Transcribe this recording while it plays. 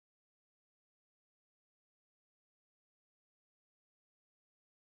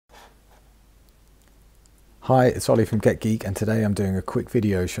Hi, it's Ollie from GetGeek, and today I'm doing a quick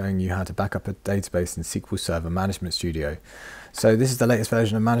video showing you how to back up a database in SQL Server Management Studio. So this is the latest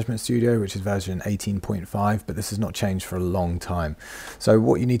version of Management Studio, which is version 18.5, but this has not changed for a long time. So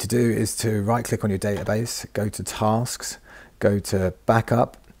what you need to do is to right click on your database, go to Tasks, go to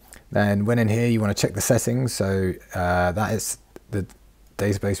Backup, then when in here you want to check the settings, so that is the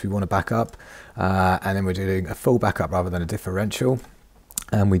database we want to back up, and then we're doing a full backup rather than a differential.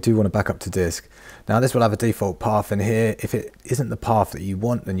 And we do want to back up to disk. Now this will have a default path in here. If it isn't the path that you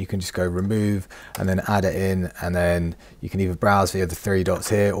want, then you can just go remove and then add it in, and then you can either browse via the three dots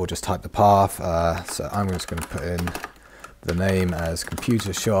here or just type the path. So I'm just going to put in the name as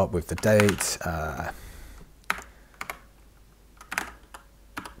computer shop with the date,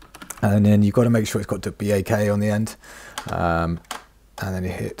 and then you've got to make sure it's got .bak on the end, and then you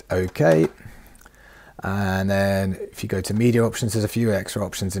hit OK. And then if you go to media options, there's a few extra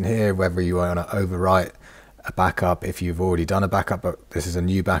options in here, whether you want to overwrite a backup if you've already done a backup, but this is a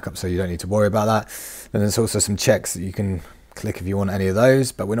new backup, so you don't need to worry about that. Then there's also some checks that you can click if you want any of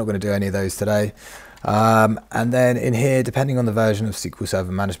those, but we're not going to do any of those today. And then in here, depending on the version of SQL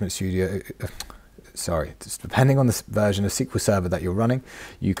Server Management Studio, depending on the version of SQL Server that you're running,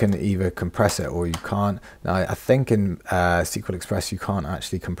 you can either compress it or you can't. Now I think in SQL Express you can't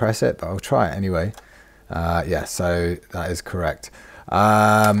actually compress it, but I'll try it anyway. Yeah, so that is correct.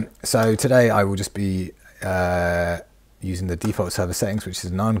 So today I will just be using the default server settings, which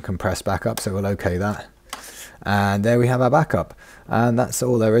is non-compressed backup, so we'll OK that. And there we have our backup, and that's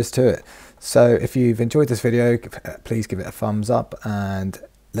all there is to it. So if you've enjoyed this video, please give it a thumbs up and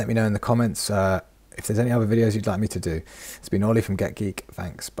let me know in the comments if there's any other videos you'd like me to do. It's been Ollie from GetGeek.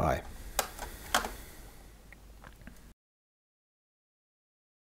 Thanks, bye.